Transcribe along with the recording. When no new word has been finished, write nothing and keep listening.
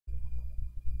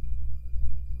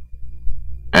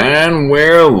And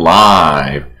we're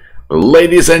live!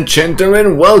 Ladies and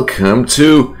gentlemen, welcome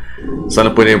to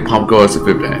celebrating POPGOES'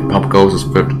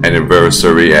 5th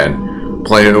anniversary and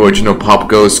playing original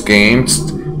POPGOES game,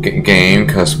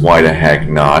 cause why the heck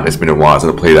not? It's been a while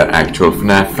since I played that actual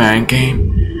FNAF fan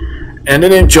game. And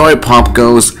then enjoy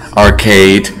POPGOES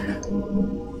Arcade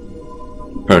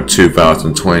for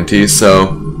 2020,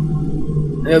 so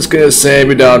I was gonna say,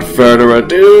 without further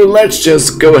ado, let's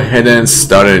just go ahead and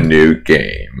start a new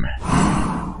game.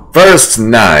 First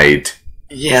night.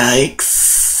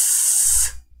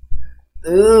 Yikes.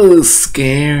 Ooh,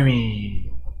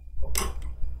 scary.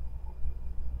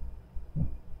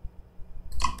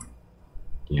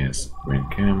 Yes, green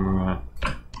camera.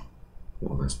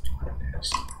 Well, let's play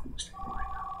this.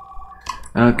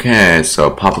 Okay, so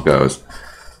POPGOES.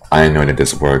 I know that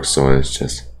this works, so it's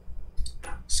just...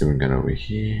 So we're going over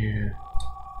here.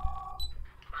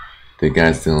 The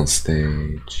guy's still on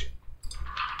stage.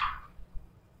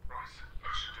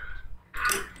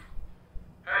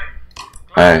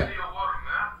 Hey.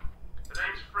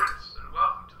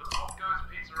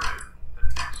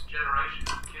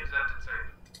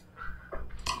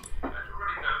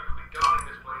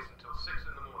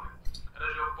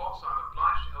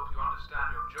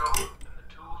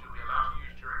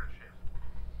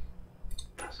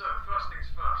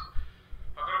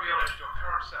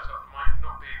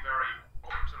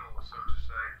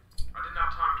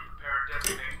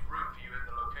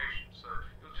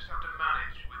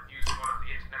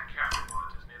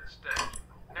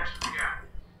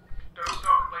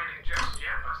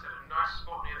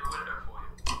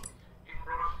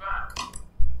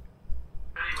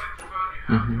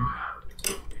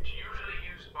 It's usually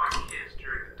used by kids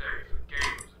during the day for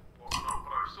games and whatnot,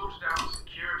 but I've sorted out a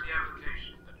security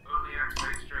application that only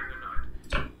activates during the night,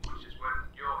 which is when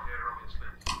you're here, obviously.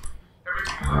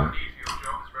 Everything you'll need for your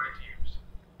job is ready to use.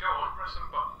 Go on, press some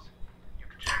buttons.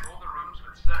 You can check all the rooms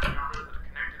with set cameras that are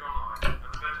connected online, and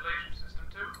the ventilation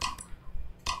system too.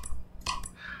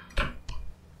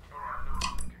 Alright, no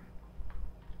one's thinking.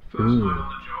 First night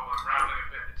on the job, I'm rambling a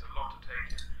bit, it's a lot to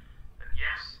take in. And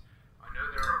yes, I know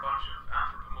there are a bunch of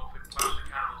anthropomorphic plastic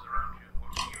animals around you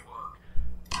watching you work.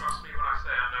 Trust me when I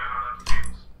say I know how that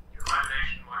feels. Your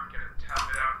imagination might get a tad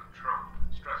bit out of control.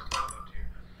 Stress does that to you.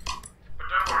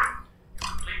 But don't worry, you're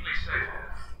completely safe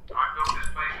here. I built this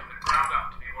place from the ground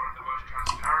up to be one of the most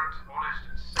transparent,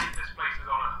 honest, and safest places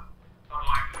on Earth.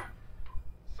 Unlike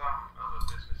some other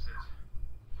businesses.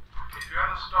 If you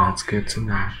ever start feeling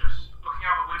anxious, looking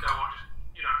out the window or just,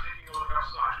 taking a look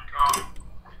outside should calm you.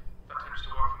 That tends to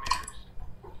work for me at least.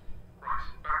 Right,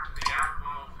 back to the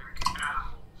anthropomorphic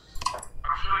animals.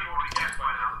 I'm sure you've already guessed by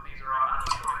now that these are our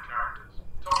animatronic characters.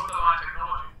 Top of the line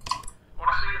technology. When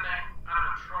I say the name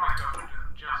animatronic, I wouldn't do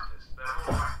them justice. They're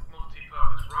more like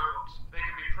multi-purpose robots. They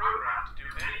can be programmed to do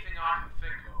anything I can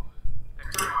think of. They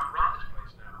pretty much run this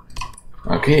place now. Of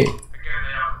course, Okay. again,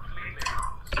 they are completely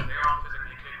harmless. They aren't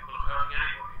physically capable of hurting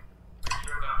anybody. I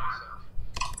can that myself.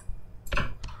 I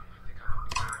think I might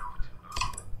be going on for too long.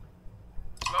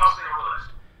 Last thing on the list.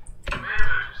 You may have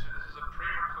noticed that this is a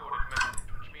pre-recorded message,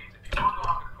 which means if you want to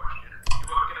ask a question, you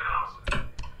won't get an answer.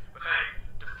 But hey,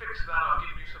 to fix that, I'll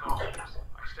give you some options. I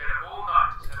stayed up all night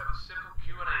to set up a simple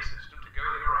Q&A system to go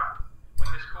with your app. When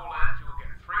this call ends, you will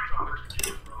get 3 topics to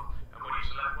choose from, and when you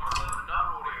select one of them,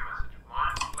 another audio message of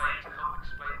mine will play to help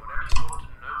explain whatever you want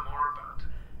to know more about.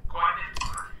 Quite nifty,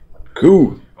 right?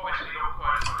 Cool. Obviously not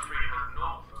quite as much freedom as a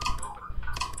normal phone call, but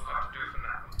we'll have to do it for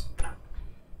now.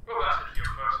 Well, that's it for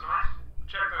your first night.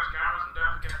 Check those cameras and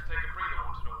don't forget to take a breather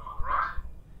once in a while, alright?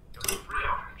 Your free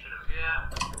option should appear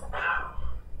now.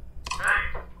 Hey,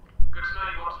 good to know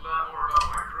you want to learn more about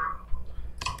my crew.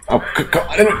 Oh, I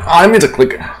meant to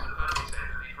click. These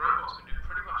robots can do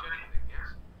pretty much anything, yes?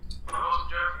 But I wasn't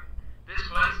joking. This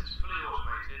place is fully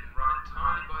automated and run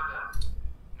entirely by them.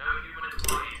 No human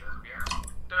employees as of yet.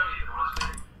 Don't need them,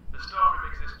 honestly. The staff room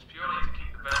exists purely to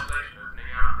keep the ventilation opening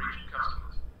out of reach of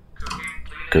customers. Cooking,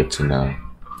 cleaning, Good to know.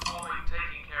 performing,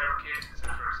 taking care of kids,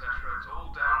 etc., etc. It's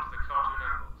all down to the cartoon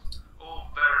animals.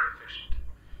 All very efficient.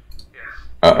 Yes.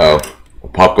 Uh-oh.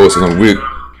 POPGOES is on weird.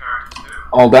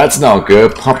 Oh, that's not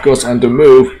good. POPGOES on the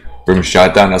move. Room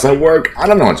shut down as I work. I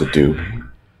don't know what to do. A lot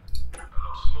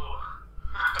smaller.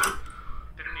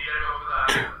 Didn't need anyone for that.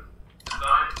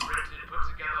 Designed, printed, put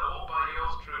together all by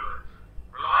yours truly.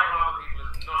 Relying on other people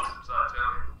is nonsense, I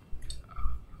tell you.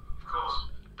 Of course,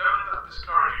 don't let that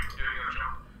discourage you from doing your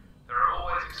job. There are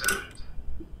always exceptions.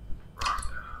 Right,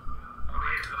 I'll be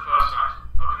here for the first night.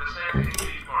 I'll do the same thing for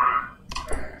you tomorrow.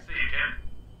 See you, kid.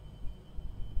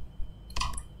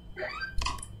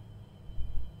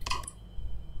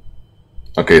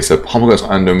 Okay, so POPGOES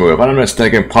on the move. If I'm not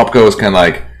mistaken, POPGOES can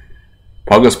like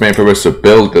POPGOES' main purpose to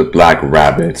build the black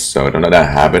rabbit. So don't let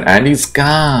that happen. And he's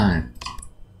gone.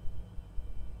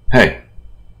 Hey.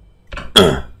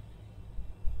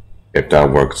 If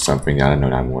that works, something I don't know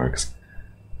that works.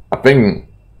 I think.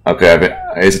 Okay,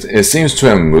 it seems to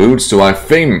have moved. So I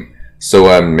think.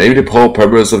 So maybe the whole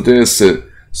purpose of this.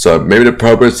 So maybe the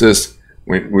purpose is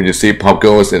when you see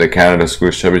POPGOES in the Canada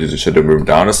screw ship, you should have moved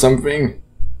down or something.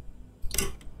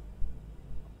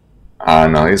 I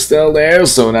don't know, he's still there,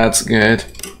 so that's good.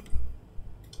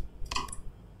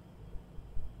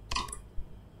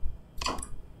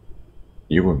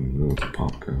 You will move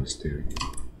POPGOES, dude.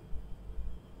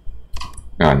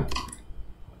 God.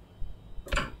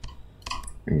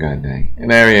 God dang.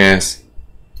 And there he is.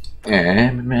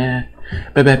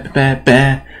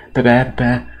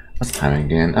 What's the time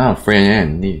again? Oh, 3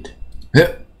 AM. Neat.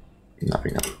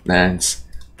 Nothing else. That's.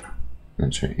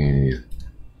 Not sure any.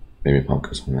 Maybe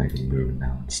POPGOES will make him move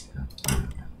now and stuff. I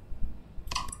don't know.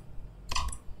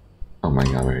 Oh my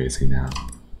god, where is he now?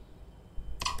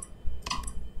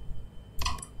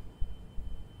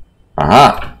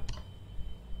 Aha!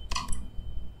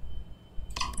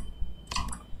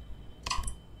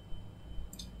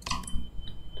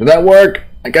 Did that work?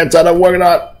 I can't tell that worked or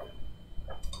not.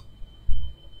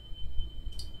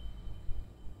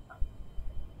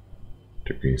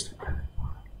 Degrees dependent.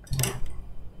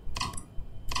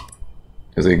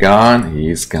 Is he gone?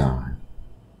 He's gone.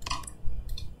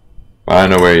 But I don't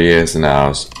know where he is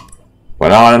now. But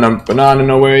now I don't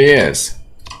know where he is.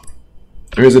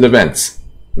 Here's the events.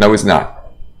 No, he's not.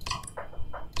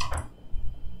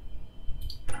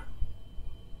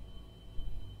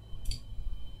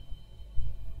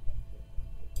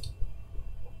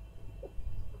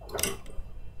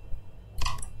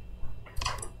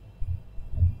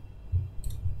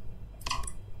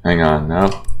 Hang on,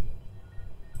 no.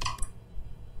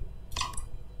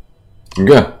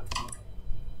 Go.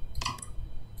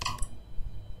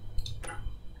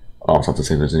 Oh, something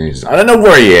synchronization. I don't know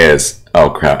where he is. Oh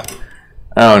crap.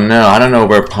 Oh no, I don't know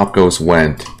where POPGOES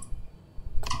went.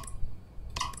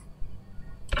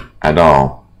 At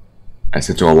all. I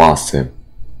seem to have lost him.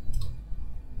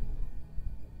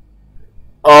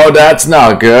 Oh, that's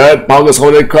not good. POPGOES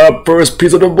holding the first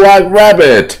piece of the black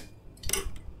rabbit.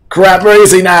 Crap, where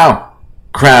is he now?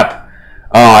 Crap.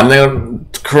 Oh, and then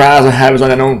crap, that happens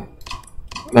when I don't.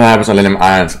 That happens when I let him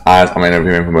eyes. I might have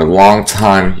heard him from a long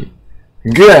time.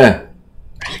 Good.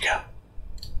 Where'd you go?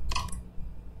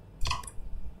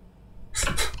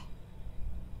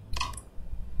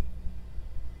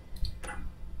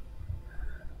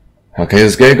 Okay,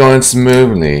 this game going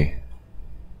smoothly.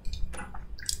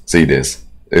 See this.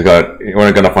 We're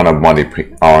gonna find a money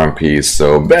RMPs,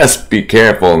 so best be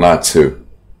careful not to.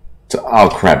 Oh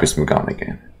crap, it's gone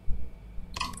again.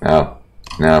 No.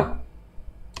 No.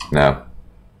 No.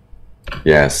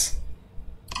 Yes.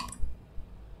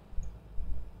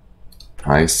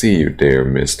 I see you there,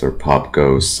 Mr.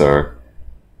 POPGOES, sir.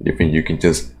 You think you can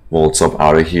just waltz up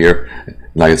out of here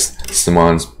like it's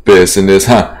someone's business,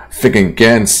 huh? Thinking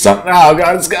against something. Oh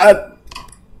god, it's God.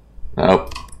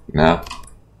 Nope. No.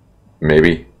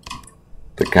 Maybe.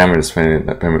 The camera's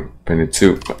penny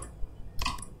too.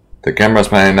 The camera's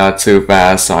playing not too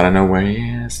fast, so I don't know where he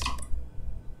is.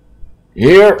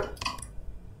 Here?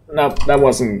 Nope, that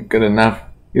wasn't good enough.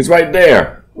 He's right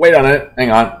there. Wait on it.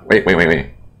 Hang on. Wait.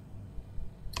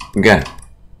 Again.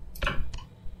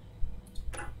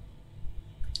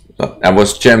 That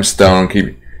was gemstone.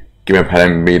 Keep a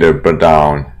parameter but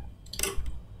down.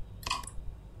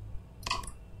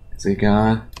 Is he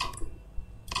gone?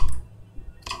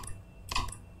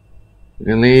 Did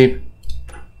he leave?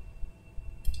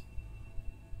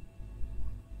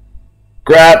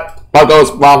 Grab!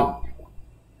 POPGOES, mom!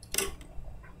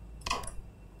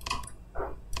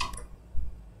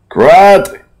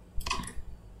 Grab!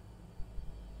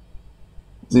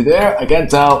 Is he there? I can't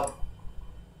tell.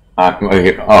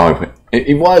 Okay. Oh,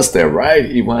 he was there, right?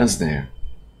 He was there.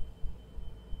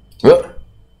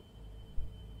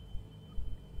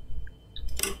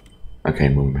 Okay,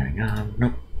 moving on.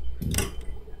 Nope.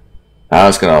 I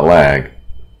was gonna lag.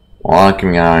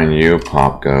 Walking on you,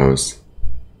 POPGOES.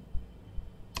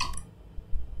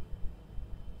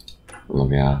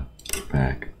 Look out.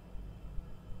 Back.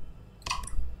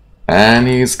 And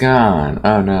he's gone.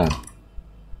 Oh no.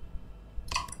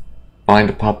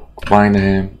 Find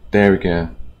him. There we go.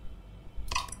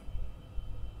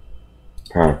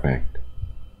 Perfect.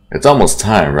 It's almost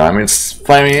time, right? I mean, it's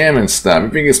 5 AM and stuff. I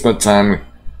think it's about time.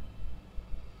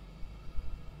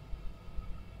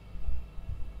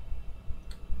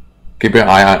 Keep an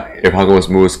eye out. If POPGOES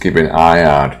moves, keep an eye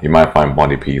out. You might find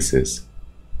body pieces.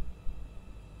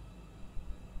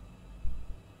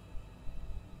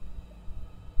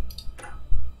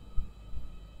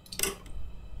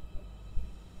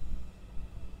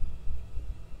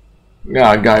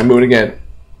 God, guy moved again.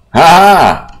 Ha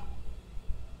ha!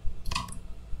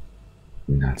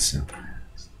 Not so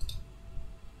fast.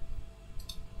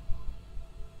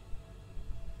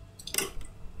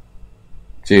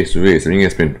 Jeez Louise, I think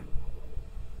it's been...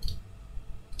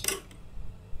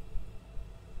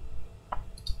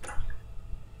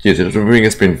 Jeez, I think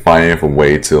it's been fighting for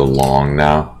way too long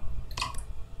now.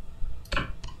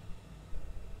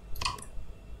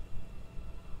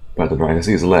 But the right, I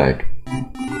see his leg.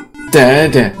 I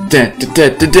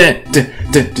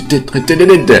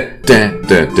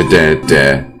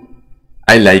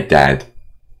like that.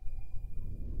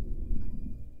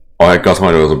 Oh, I got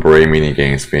one of those brain mini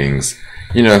games things.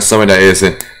 You know, something that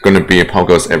isn't gonna be a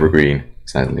POPGOES evergreen,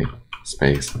 sadly.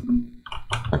 Space.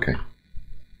 Okay.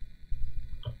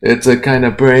 It's a kind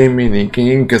of brain mini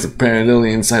game because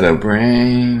apparently inside a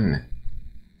brain.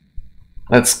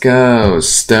 Let's go,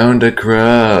 Stone the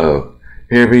Crow.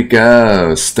 Here we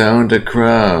go, Stone the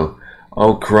Crow.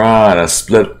 Oh crud, a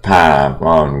split path.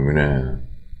 Oh no.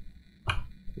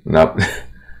 Nope.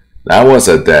 That was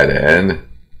a dead end.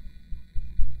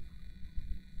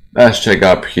 Let's check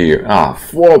up here. Ah,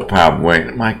 4 path.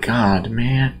 Wait, my god,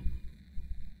 man.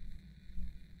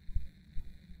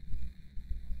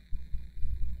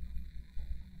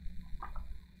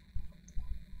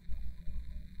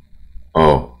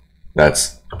 Oh,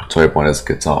 that's Toy Bonnie's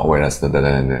guitar. Wait, that's the dead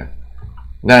end there.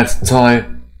 That's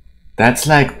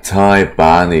like Toy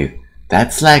Bonnie.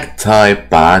 That's like Toy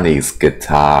Bonnie's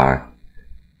guitar.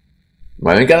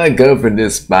 But we gotta go for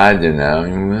this spot, you know.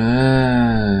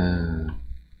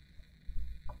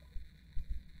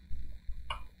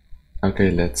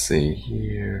 Okay, let's see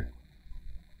here.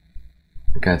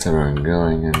 I can't tell where I'm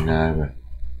going and now, but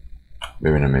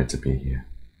maybe I'm meant to be here.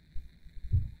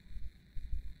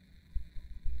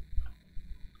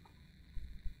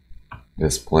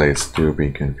 This place do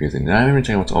be confusing. Did I even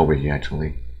check what's over here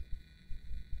actually?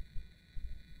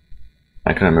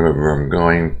 I can't remember where I'm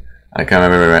going. I can't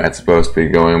remember where I'm supposed to be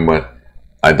going, but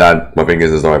I thought my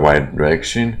fingers is the right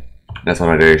direction. That's not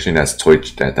my direction. That's Toy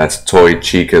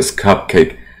Chica's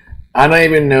cupcake. I don't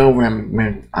even know where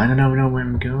I don't know where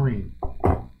I'm going.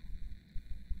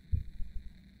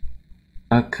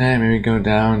 Okay, maybe go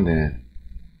down there.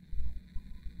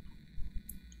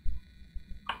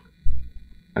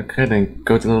 Okay, then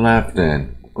go to the left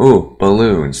then. Ooh,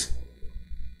 balloons.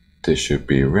 This should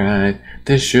be right.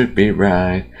 This should be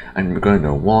right. I'm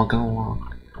gonna walk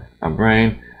along. My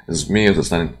brain is me or the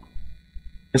sun.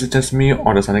 Is it just me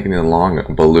or the sun getting along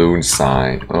a balloon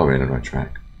sign? Oh, we're on the right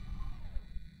track.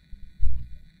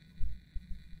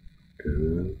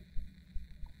 Ooh.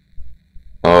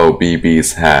 Oh,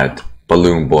 BB's hat.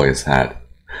 Balloon Boy's hat.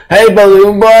 Hey,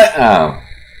 Balloon Boy! Oh.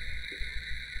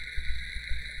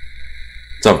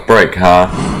 It's a break, huh?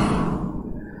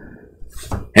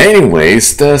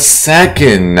 Anyways, the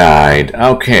second night.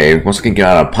 Okay, once again,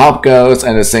 got a POPGOES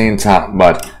at the same time,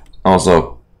 but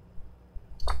also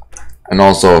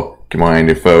combine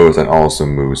the foes and also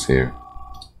moves here.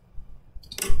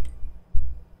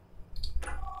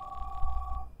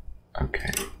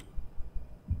 Okay.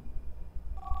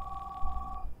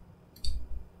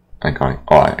 I got it.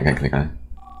 Oh, I can click on it.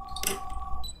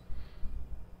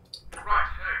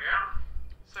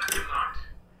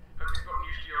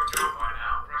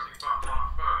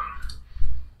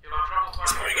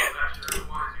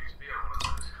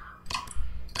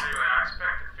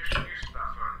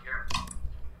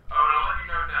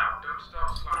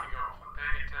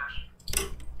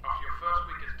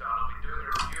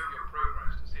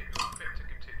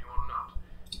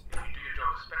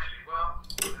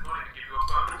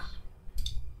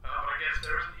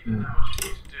 Even that much for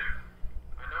you to do.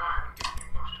 I know I haven't given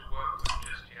you much to work with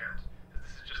just yet, as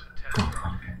this is just a test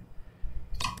run.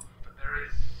 But there is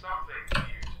something for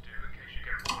you to do in case you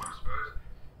get bored, I suppose.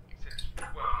 Since,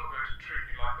 well, I'm not going to treat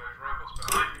you like those robots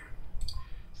behind you.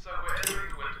 So we're entering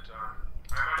the winter time.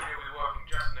 I imagine you'll be working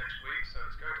just next week, so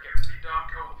it's going to get pretty darn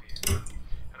cold for you.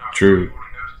 And I'm sure you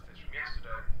already noticed this from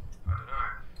yesterday. I don't know.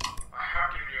 I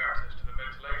have given you access to the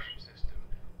ventilation system,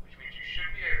 which means you should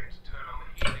be able to turn on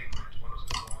the heating grid once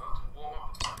in a while to warm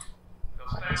up the place. They'll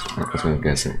stay on for Let's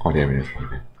get some audio videos for you.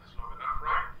 that's long enough,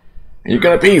 right? You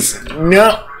got a piece!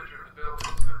 No!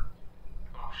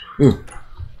 Ooh.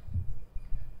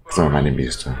 It's not my name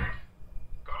beast. God, I hope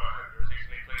you're as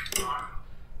easily pleased as I am.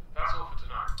 That's all for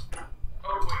tonight.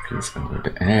 Oh, wait, Please come with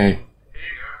it. Hey! here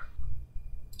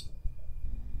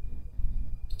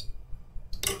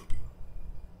you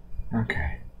go.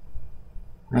 Okay.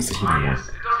 That's the Ah, heating yes, one.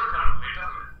 it does look ugly,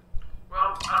 doesn't it?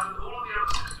 Well, as with all of the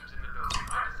other systems in the building,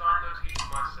 I designed those heaters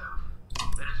myself.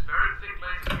 They're just very thick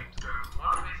laser beams going from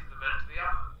one face of the vent to the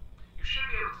other. You should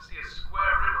be able to see a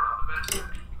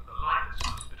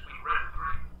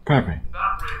Perfect.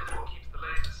 That rim is what keeps the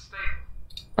lasers stable.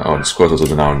 Oh, the squad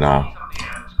is now now. Heat up the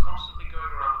air that's constantly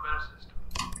going around the vent system.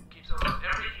 Keeps almost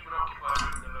every human occupied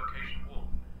room in the location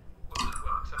warm. Well,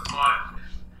 except my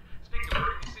office. Speaking of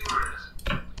which, can you see where it is?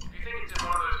 If you think it's in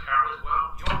one of those cameras,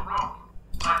 well, you're wrong.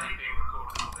 I hate being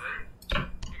recorded all day.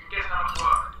 You can guess how much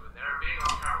work I do in there, and being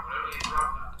on camera would only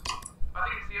interrupt that. I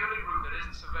think it's the only room that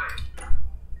isn't surveyed.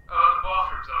 Oh, and the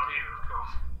bathrooms aren't either, of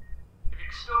course. If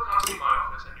you still can't see my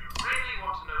office and you really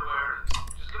want to know where it is,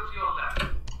 just look to your left.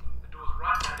 The door's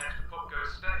right there next to POPGOES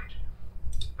stage.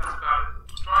 That's about it.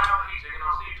 Try out the heating and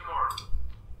I'll see you tomorrow.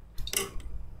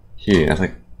 Here, I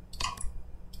think.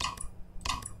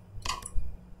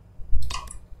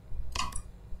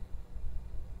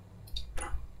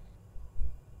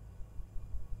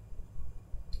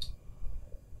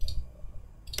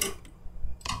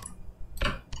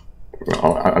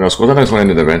 Are those squad going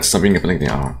into the vents? Something I think they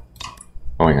are.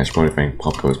 Oh my gosh, I should probably think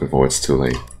POPGOES before it's too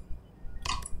late.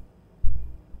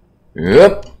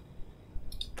 Yep.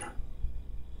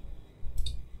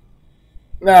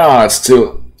 No, it's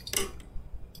too.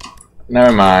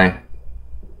 Never mind.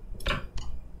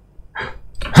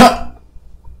 Huh!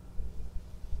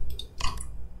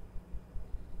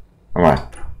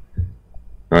 Alright.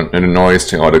 And the noise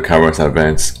to all the cameras at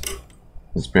vents.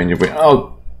 It's been your way.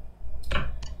 Oh!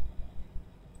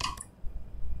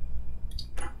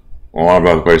 All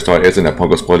about the first story isn't that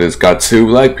POPGOES Police got 2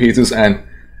 leg pieces and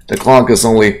the clock is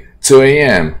only 2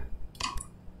 AM.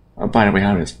 Oh, by the way,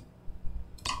 how it is.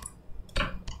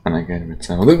 And I get it,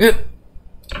 so look good.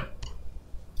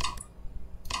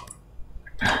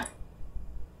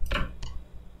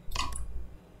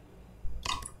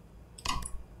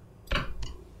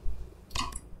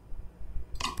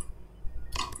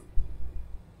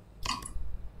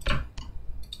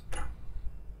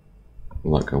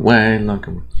 Look away, look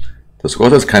away. The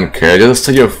squatters can't care, just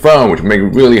to your phone, which make it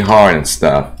really hard and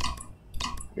stuff.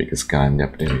 Because God,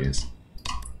 yep, there he is.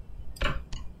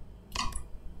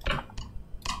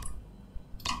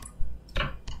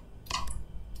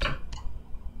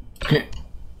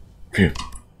 Phew.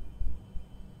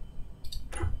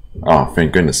 Oh,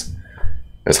 thank goodness.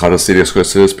 It's hard to see the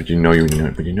squatters, but you know it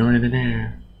in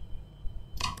there.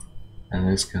 And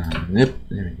it's gone. Yep,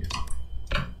 there we go.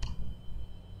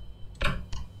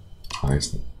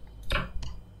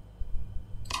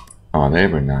 Oh, they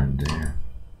were not there.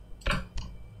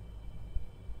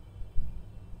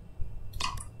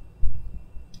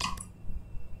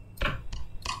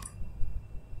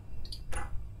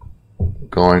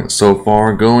 Going so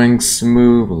far, going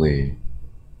smoothly.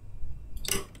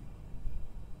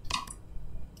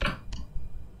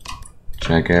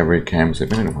 Check every camera. I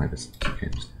don't know why this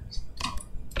camera is.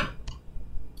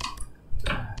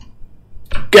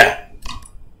 Get.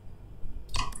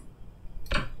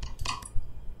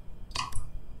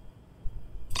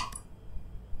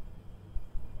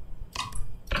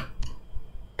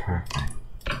 Perfect.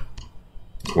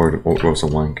 Where's the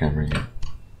one camera here?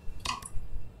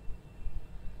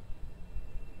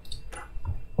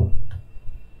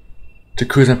 To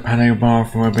cruise a paddle bar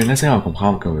for a bit. Let's see how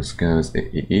POPGOES goes.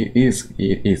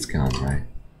 It's gone, right?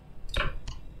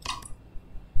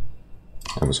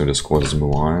 So the squads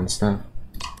move on and stuff.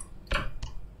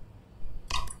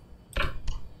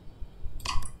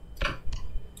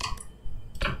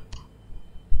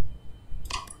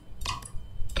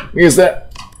 Is that?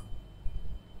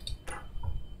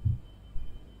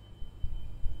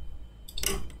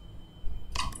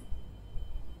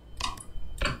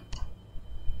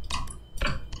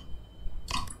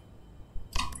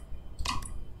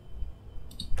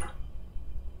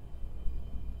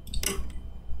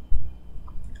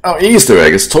 Oh, Easter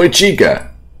egg, it's Toy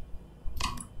Chica.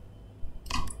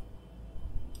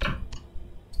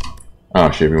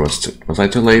 Oh shit, was I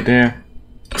too late there?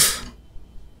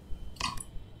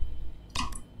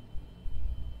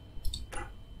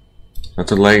 Not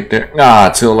too late there? Ah,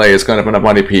 too late, it's gonna put a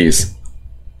body piece.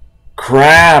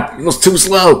 Crap, it was too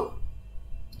slow.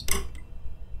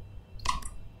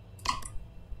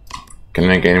 Can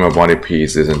I get any more body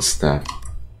pieces and stuff?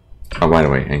 Oh, by the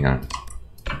way, hang on.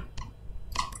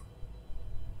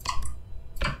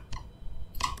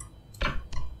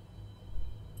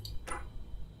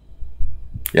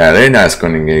 Yeah, they're not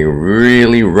going to get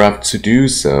really rough to do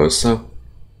so. So,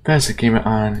 press the camera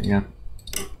on. Yeah.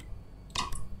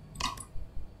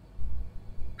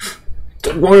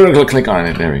 We're going to click on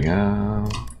it. There we go.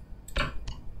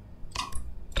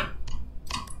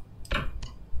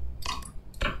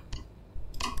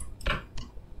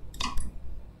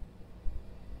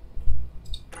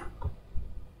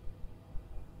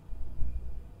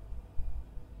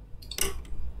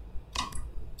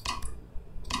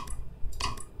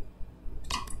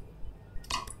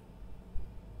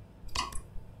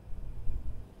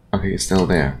 Okay, it's still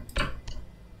there.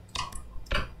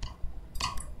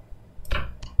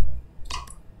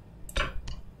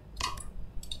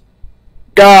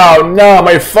 Oh no,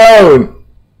 my phone!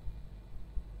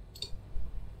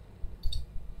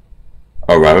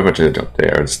 Oh right, we've change up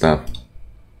there and stuff.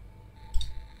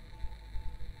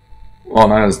 Oh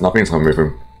no, there's nothing to move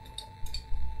him.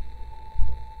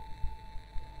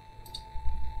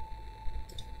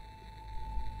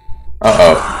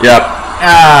 Uh-oh, yep.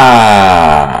 Ah!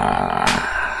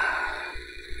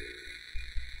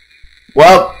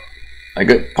 Well, I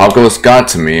get POPGOES got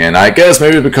to me, and I guess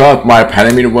maybe because my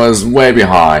panic meter was way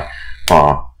behind.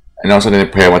 And also I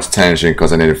didn't pay much attention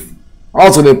because I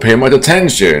didn't pay much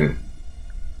attention.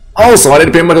 Also, I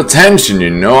didn't pay much attention, you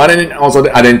know. I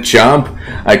didn't jump.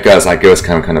 I guess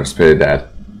kind of spit that.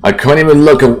 I couldn't even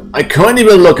look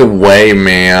away,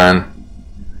 man.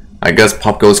 I guess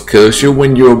POPGOES kills you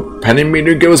when your panic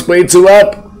meter goes way too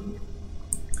up.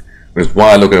 Which is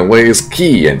why looking away is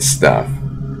key and stuff.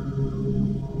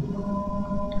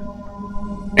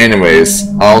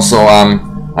 Anyways, also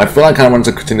I feel like I want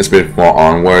to continue this bit more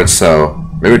onwards, so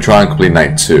maybe try and complete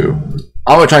night 2.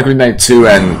 I will try and complete night 2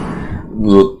 and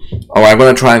I'm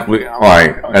gonna try and complete.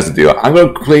 Alright, that's the deal. I'm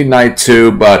gonna complete night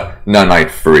 2, but not night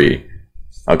 3.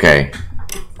 Okay.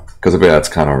 Because I bet that's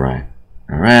kinda right.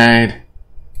 Alright.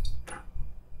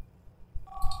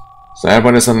 So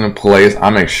everybody's in place.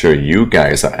 I'll make sure you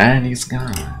guys are. And he's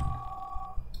gone.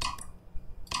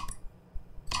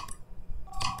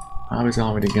 Oh, he's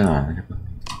already gone.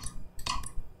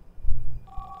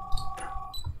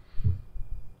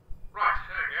 Right,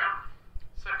 there we go.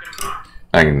 Second night.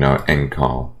 I know, end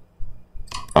call.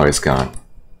 Oh, he's gone.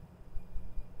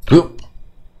 Boop.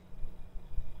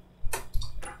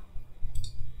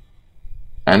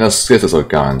 And the scissors are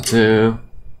gone too.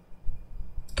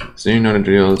 So you know the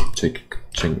drill. Check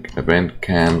event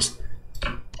cams,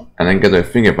 and then get a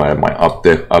thing about it. My up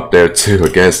there too, I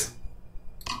guess.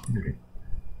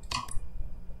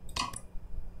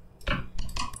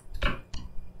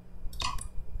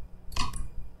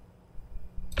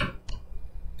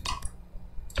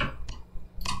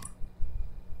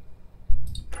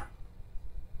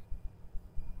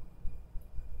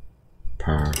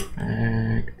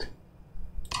 Perfect.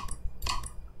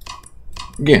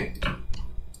 Again.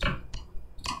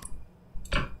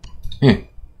 Yeah.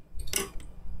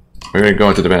 We're gonna go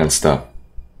into the bed and stuff.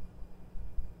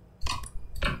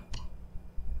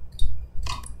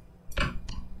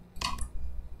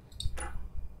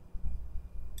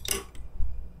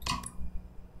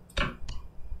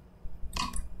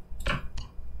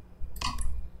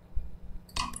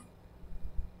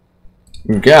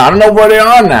 Yeah, I don't know where they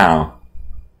are now.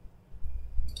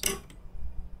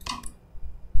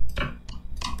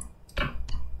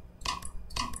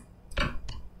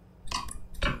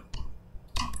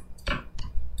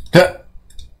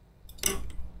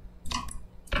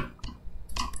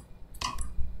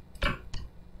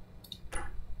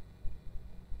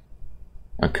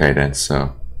 Okay then,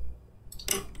 so.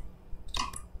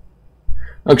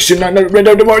 Oh shit, not red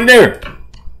out the morning there!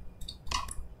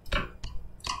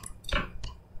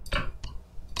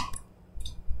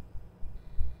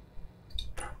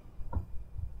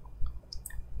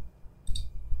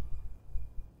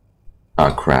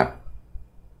 Oh crap.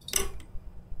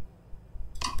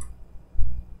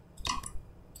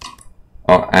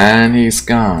 Oh, and he's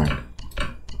gone.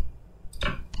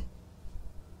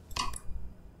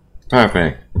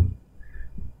 Perfect.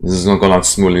 This is not going on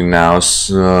smoothly now,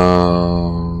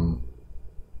 so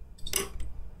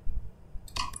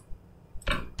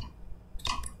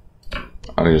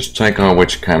I'll just check on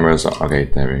which cameras are. Okay,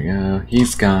 there we go.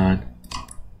 He's gone.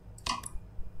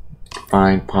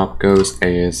 Find POPGOES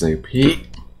ASAP.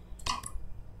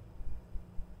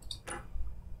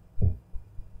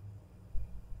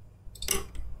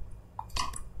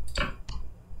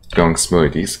 Going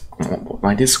smooth. These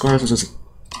squares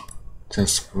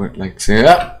just work like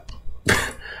that.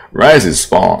 Right as he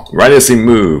spawned, right as he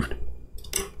moved.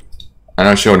 I'm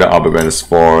not sure the upper band is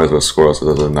fours or squirrels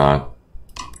or not.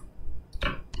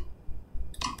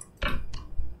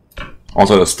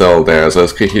 Also, they're still there, so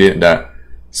let's keep hitting that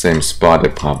same spot. They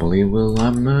probably will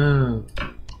not move.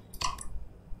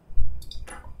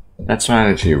 That's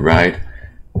strategy, right?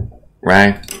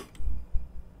 Right?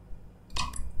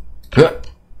 Huh.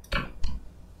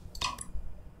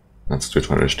 That's Twitch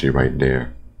strategy right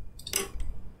there.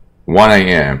 1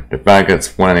 AM. The fact that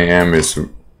it's 1 AM is. The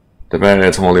fact that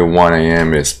it's only 1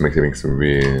 AM is makes it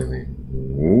really.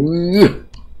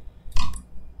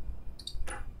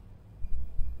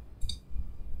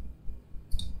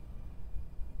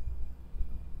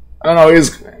 I don't know,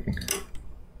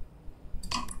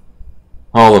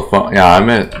 Hold the phone. Yeah, I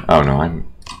meant. Oh no,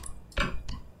 I'm.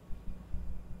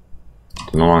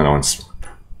 No longer one's.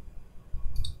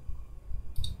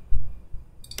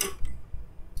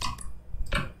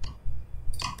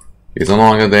 He's no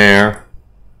longer there.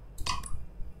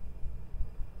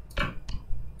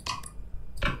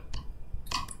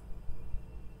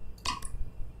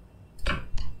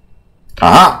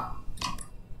 Aha!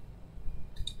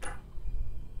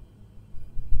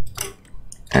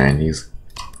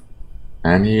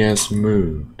 And he has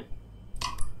moved.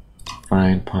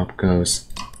 Find POPGOES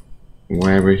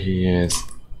wherever he is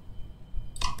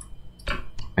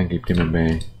and keep him at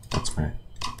bay. That's right.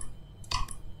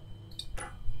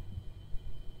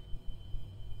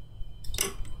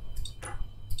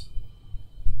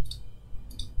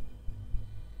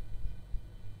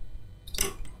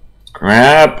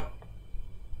 Crap!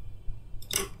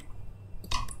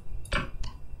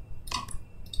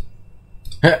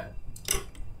 Heh.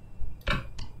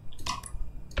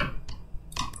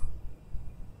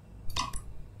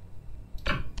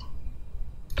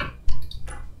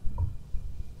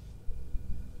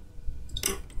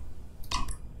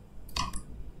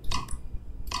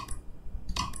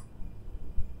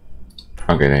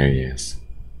 Okay, there he is.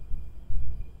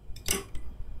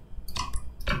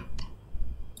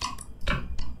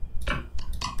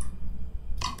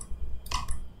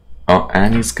 Oh,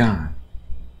 and he's gone.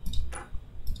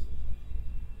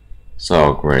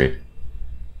 So great.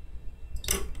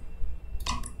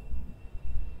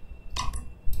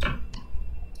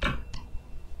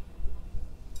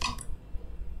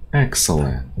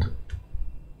 Excellent.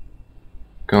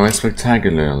 Going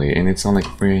spectacularly, and it's on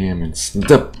like 3 AM and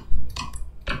stuff.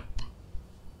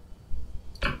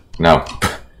 No.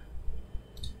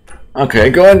 Okay,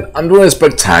 I'm doing it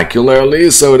spectacularly,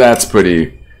 so that's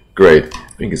pretty great. I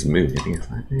think it's moved. I think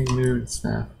it's moved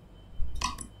stuff.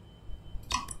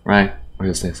 Right? What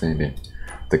is they saying there?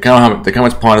 The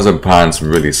comments pawns and pawns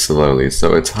really slowly,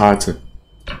 so it's hard to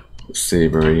see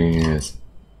where he is.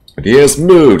 But he is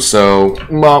moved, so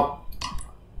well.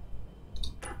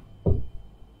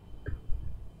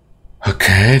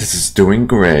 Okay, this is doing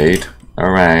great.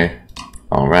 Alright.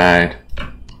 Alright.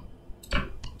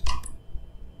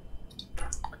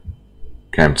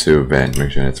 Cam 2 event.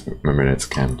 Make sure remember that's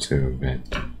Cam 2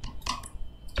 event.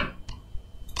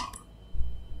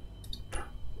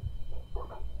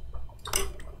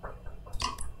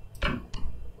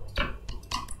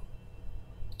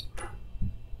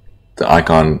 The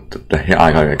icon, the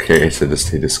icon, okay, so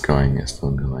this is going, is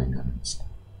still going on.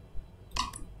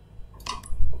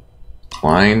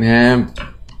 Find him.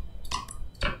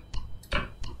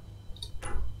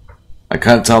 I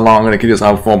can't tell how long I'm gonna keep this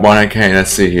up for, but okay,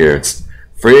 let's see here. It's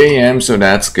 3 AM, so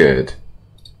that's good.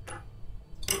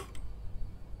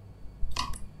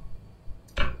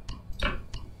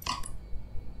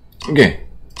 Okay.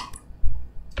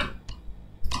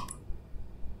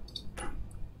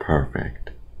 Perfect.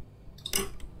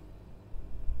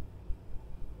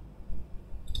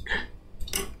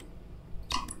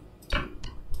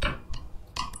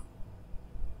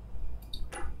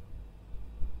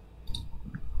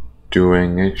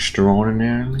 Doing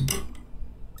extraordinarily.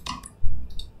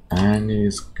 And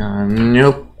he's gone.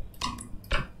 Nope.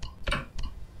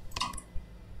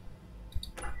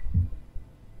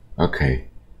 Okay.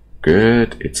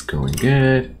 Good. It's going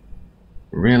good.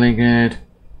 Really good.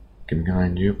 Keep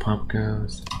going, you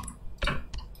POPGOES.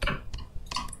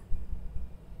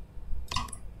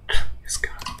 He's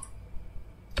gone.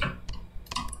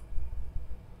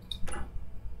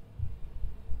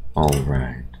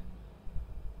 Alright.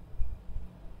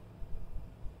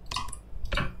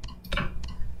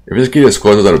 If this key just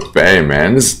closes out of bay,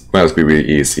 man, this must be really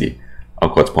easy.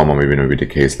 Of course, Palmer maybe not be the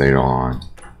case later on.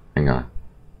 Hang on.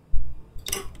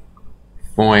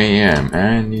 4 AM,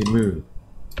 and he moved.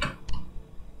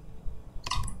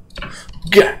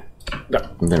 Yeah.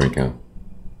 There we go.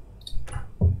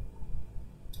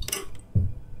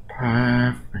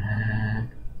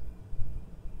 Perfect.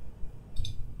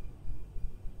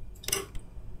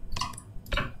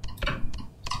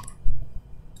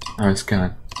 Oh, it's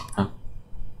gone. Oh.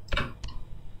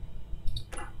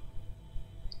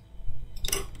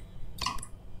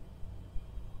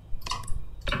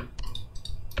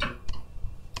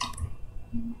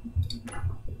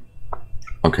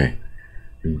 Okay.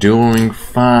 Doing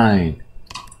fine.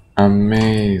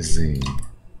 Amazing.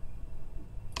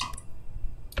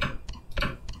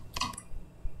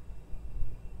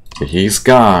 He's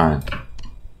gone.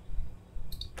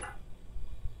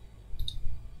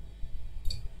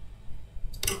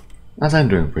 As I'm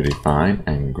doing pretty fine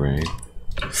and great.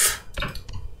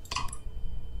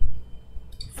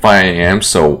 5 AM,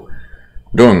 so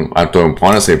I'm doing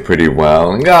honestly pretty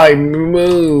well. I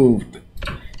moved.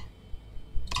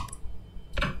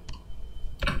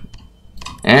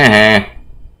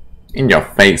 In your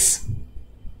face.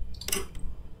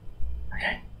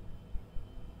 Okay.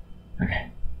 Okay.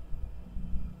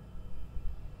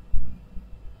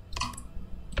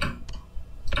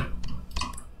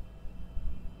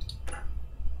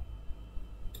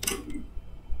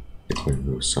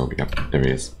 So yep, there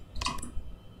he is.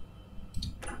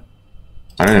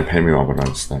 I didn't pay me over on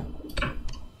that.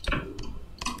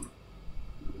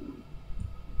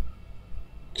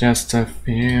 Just a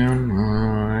few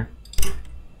more.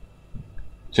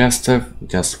 Just a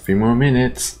few more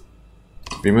minutes.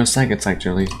 A few more seconds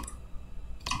actually.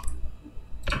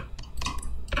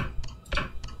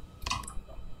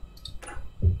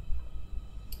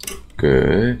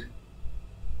 Good.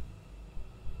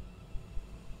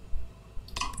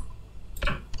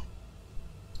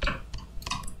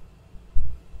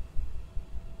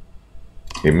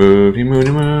 He moved, he moved,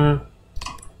 he moved.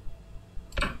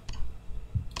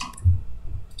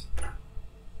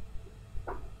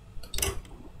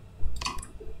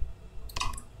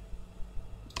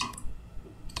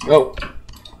 Oh.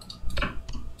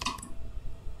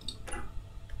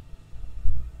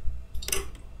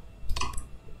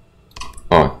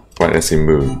 Oh, why does he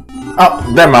move?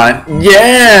 Oh, never mind.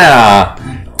 Yeah!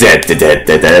 Bow,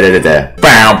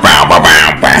 bow, bow,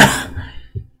 bow, bow.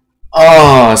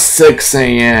 Oh, 6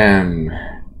 a.m.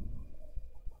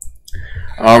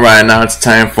 Alright, now it's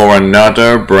time for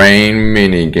another brain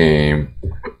minigame.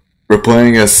 We're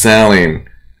playing as Saline,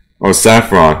 or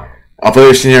Saffron. I'll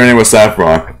play your name with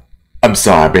Saffron. I'm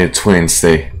sorry, I've been twins,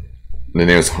 the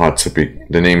name's hard to be,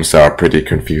 the names are pretty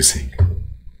confusing.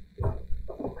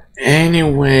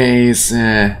 Anyways,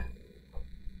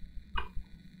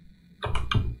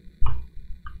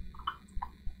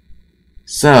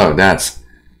 so that's,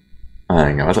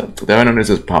 hang on, did I know this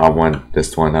is part 1,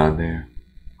 this one down there?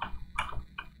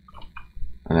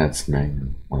 And that's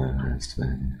manual, that's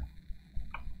manual.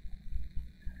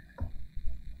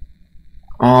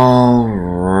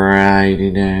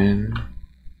 Alrighty then.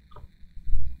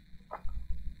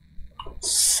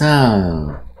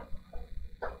 So,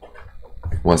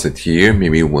 was it here?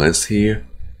 Maybe it was here.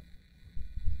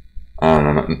 I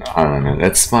don't know.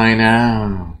 Let's find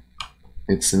out.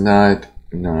 It's not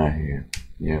here.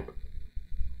 Yep.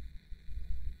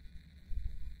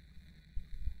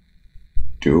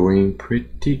 Doing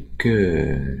pretty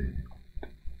good.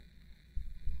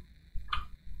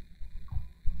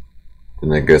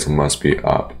 Then I guess it must be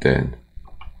up then.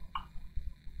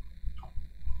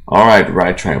 Alright,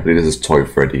 right track. I believe this is Toy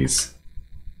Freddy's.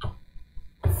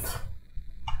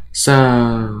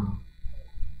 So,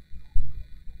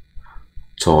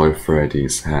 Toy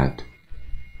Freddy's hat.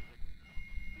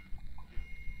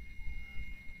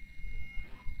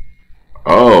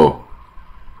 Oh.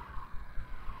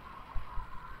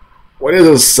 What is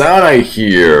the sound I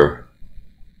hear?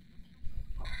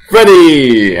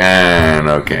 Freddy! And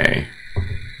okay.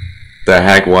 The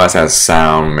heck was that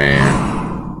sound,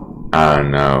 man? I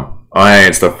don't know. Oh hey,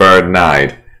 it's the 3rd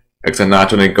night. Except I'm not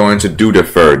actually going to do the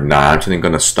 3rd night. I'm actually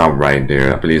gonna stop right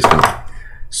there. I believe it's gonna...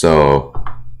 So...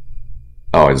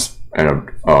 Oh, it's... I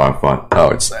thought... Oh,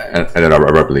 it's ended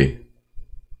abruptly.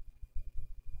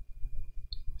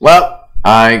 Well,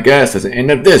 I guess that's the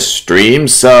end of this stream,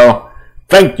 so...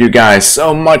 Thank you guys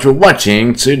so much for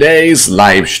watching today's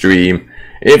live stream.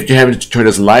 If you haven't enjoyed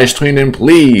this live stream, then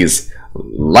please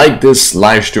like this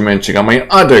live stream and check out my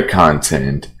other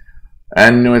content.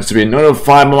 And to be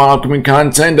notified about my upcoming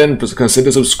content, then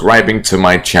consider subscribing to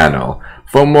my channel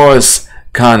for more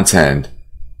content.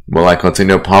 Will I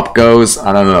continue POPGOES?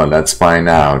 I don't know. Let's find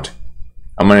out.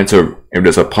 I'm gonna need to, if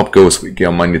there's a POPGOES wiki, I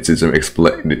might need to do some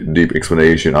deep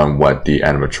explanation on what the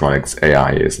animatronics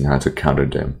AI is and how to counter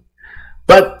them.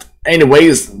 But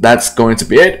anyways, that's going to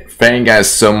be it. Thank you guys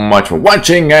so much for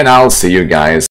watching, and I'll see you guys